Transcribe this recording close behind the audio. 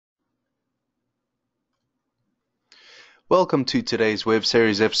Welcome to today's web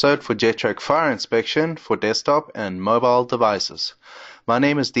series episode for JetTrac Fire Inspection for desktop and mobile devices. My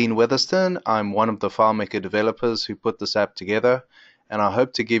name is Dean Weatherston. I'm one of the FileMaker developers who put this app together, and I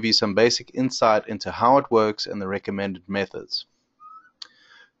hope to give you some basic insight into how it works and the recommended methods.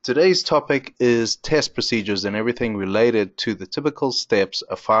 Today's topic is test procedures and everything related to the typical steps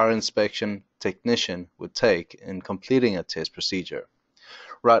a fire inspection technician would take in completing a test procedure.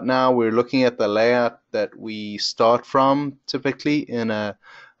 Right now we're looking at the layout that we start from typically in a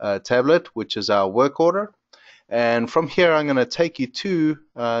tablet, which is our work order. And from here I'm going to take you to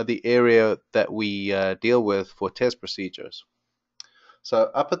the area that we deal with for test procedures. So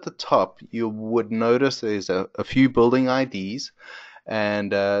up at the top you would notice there's a few building IDs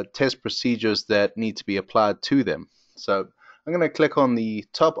and test procedures that need to be applied to them. So I'm going to click on the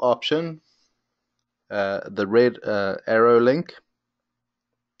top option, the red arrow link.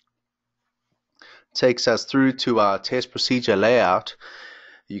 Takes us through to our test procedure layout.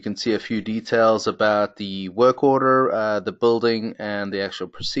 You can see a few details about the work order, the building, and the actual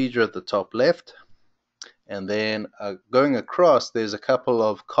procedure at the top left. And then going across, there's a couple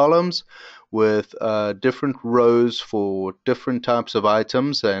of columns with different rows for different types of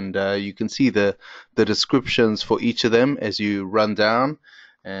items, and you can see the descriptions for each of them as you run down,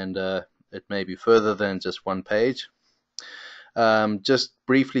 and it may be further than just one page. Just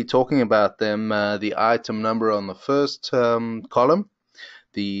briefly talking about them, the item number on the first column,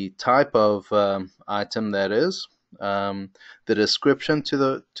 the type of item that is, the description to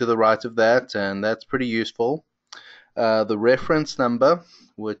the right of that, and that's pretty useful. The reference number,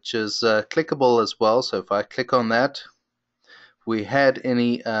 which is clickable as well. So if I click on that, if we had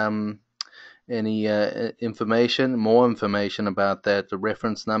any information, more information about that, the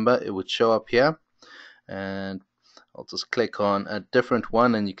reference number, it would show up here. And I'll just click on a different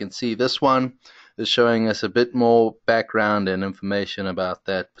one, and you can see this one is showing us a bit more background and information about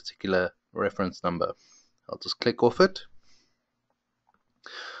that particular reference number. I'll just click off it.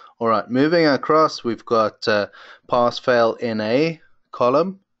 Alright, moving across, we've got pass-fail NA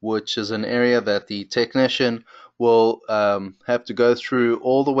column, which is an area that the technician will have to go through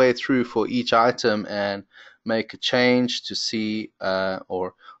all the way through for each item and make a change to see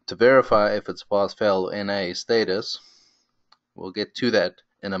or to verify if it's pass-fail NA status. We'll get to that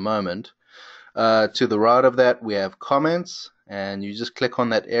in a moment. To the right of that we have comments, and you just click on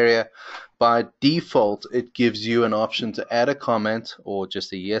that area. By default it gives you an option to add a comment or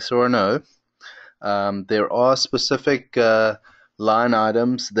just a yes or a no. There are specific line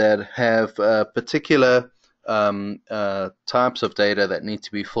items that have particular types of data that need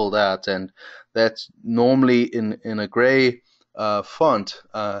to be filled out, and that's normally in a gray font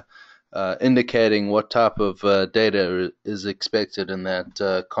indicating what type of data is expected in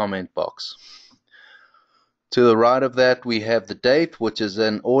that comment box. To the right of that we have the date, which is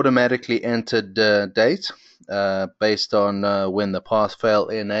an automatically entered date based on when the pass-fail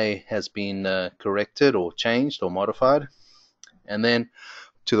NA has been corrected or changed or modified. And then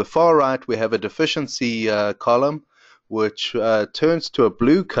to the far right we have a deficiency column, which turns to a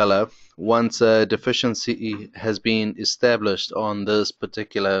blue color once a deficiency has been established on this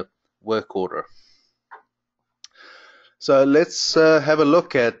particular work order. So let's have a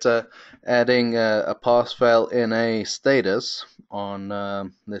look at adding a pass-fail NA status on,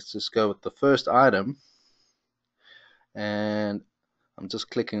 let's just go with the first item, and I'm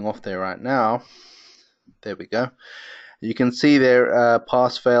just clicking off there right now. There we go. You can see there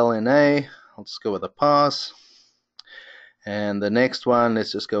pass-fail NA. I'll just go with a pass. And the next one,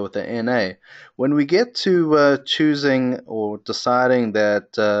 let's just go with the NA. When we get to choosing or deciding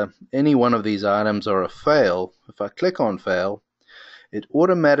that any one of these items are a fail, if I click on fail, it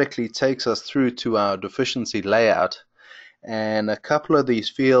automatically takes us through to our deficiency layout, and a couple of these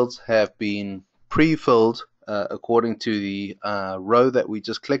fields have been pre-filled according to the row that we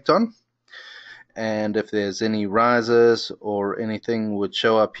just clicked on. And if there's any risers or anything would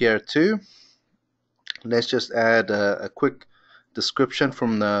show up here too. Let's just add a quick description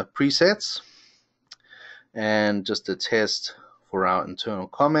from the presets and just a test for our internal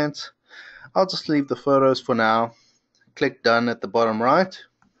comments. I'll just leave the photos for now. Click done at the bottom right,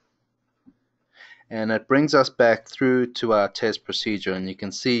 and it brings us back through to our test procedure, and you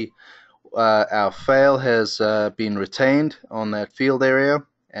can see our fail has been retained on that field area,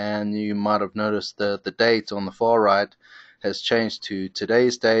 and you might have noticed the date on the far right has changed to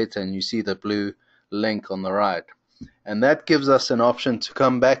today's date, and you see the blue link on the right, and that gives us an option to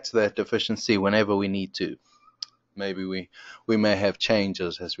come back to that deficiency whenever we need to. Maybe we may have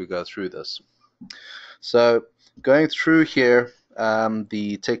changes as we go through this. So going through here,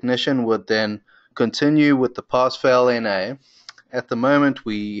 the technician would then continue with the pass-fail NA. At the moment,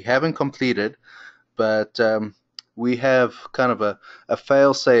 we haven't completed, but we have kind of a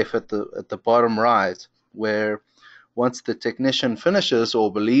fail-safe at the bottom right, where once the technician finishes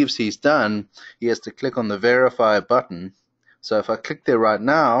or believes he's done, he has to click on the verify button. So if I click there right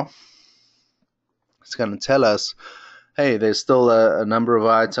now, it's going to tell us, hey, there's still a number of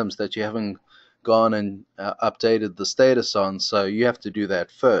items that you haven't gone and updated the status on, so you have to do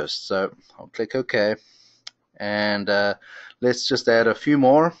that first. So I'll click OK, and let's just add a few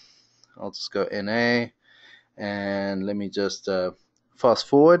more. I'll just go NA, and let me just fast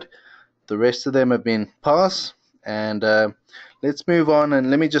forward. The rest of them have been pass, and let's move on, and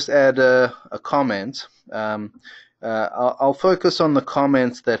let me just add a comment. I'll focus on the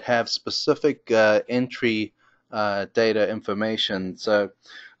comments that have specific entry data information. So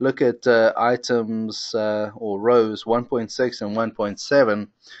look at items or rows 1.6 and 1.7.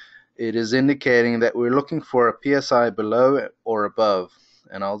 It is indicating that we're looking for a PSI below or above,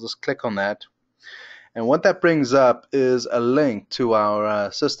 and I'll just click on that. And what that brings up is a link to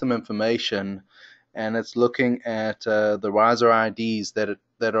our system information, and it's looking at the riser IDs that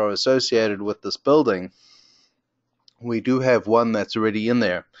are associated with this building. We do have one that's already in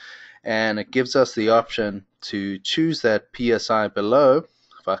there, and it gives us the option to choose that PSI below.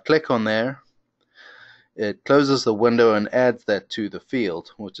 If I click on there, it closes the window and adds that to the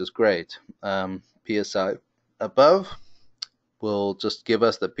field, which is great. PSI above will just give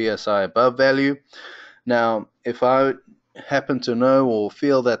us the PSI above value. Now, if I happen to know or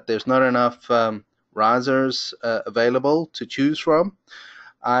feel that there's not enough risers available to choose from,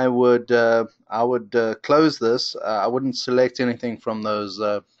 I would close this. I wouldn't select anything from those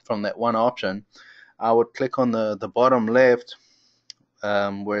from that one option. I would click on the bottom left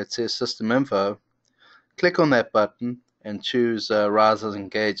where it says System Info. Click on that button and choose risers and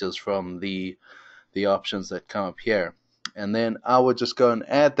gauges from the options that come up here. And then I would just go and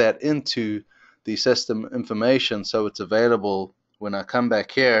add that into the system information, so it's available when I come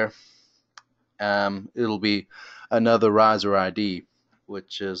back here. It'll be another riser ID,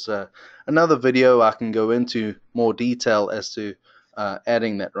 which is another video I can go into more detail as to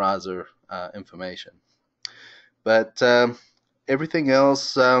adding that riser information. But everything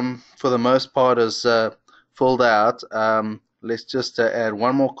else for the most part is filled out. Let's just add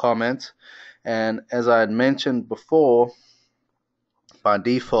one more comment, and as I had mentioned before, by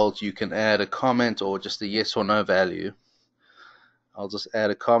default you can add a comment or just a yes or no value. I'll just add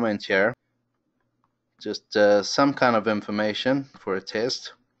a comment here, just some kind of information for a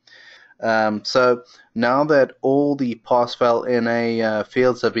test. So now that all the pass-fail NA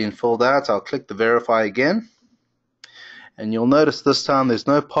fields have been filled out, I'll click the verify again, and you'll notice this time there's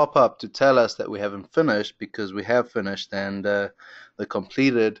no pop-up to tell us that we haven't finished, because we have finished, and the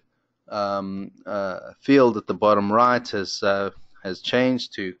completed field at the bottom right has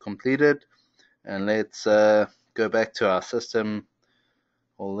changed to completed. And let's go back to our system,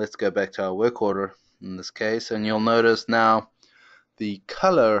 or let's go back to our work order in this case, and you'll notice now the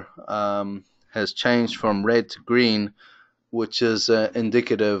color has changed from red to green, which is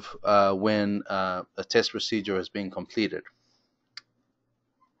indicative when a test procedure has been completed.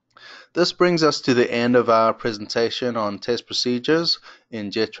 This brings us to the end of our presentation on test procedures in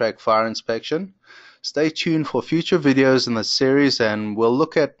JetTrac fire inspection. Stay tuned for future videos in the series, and we'll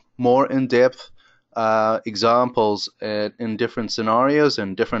look at more in-depth examples in different scenarios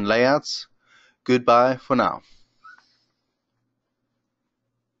and different layouts. Goodbye for now.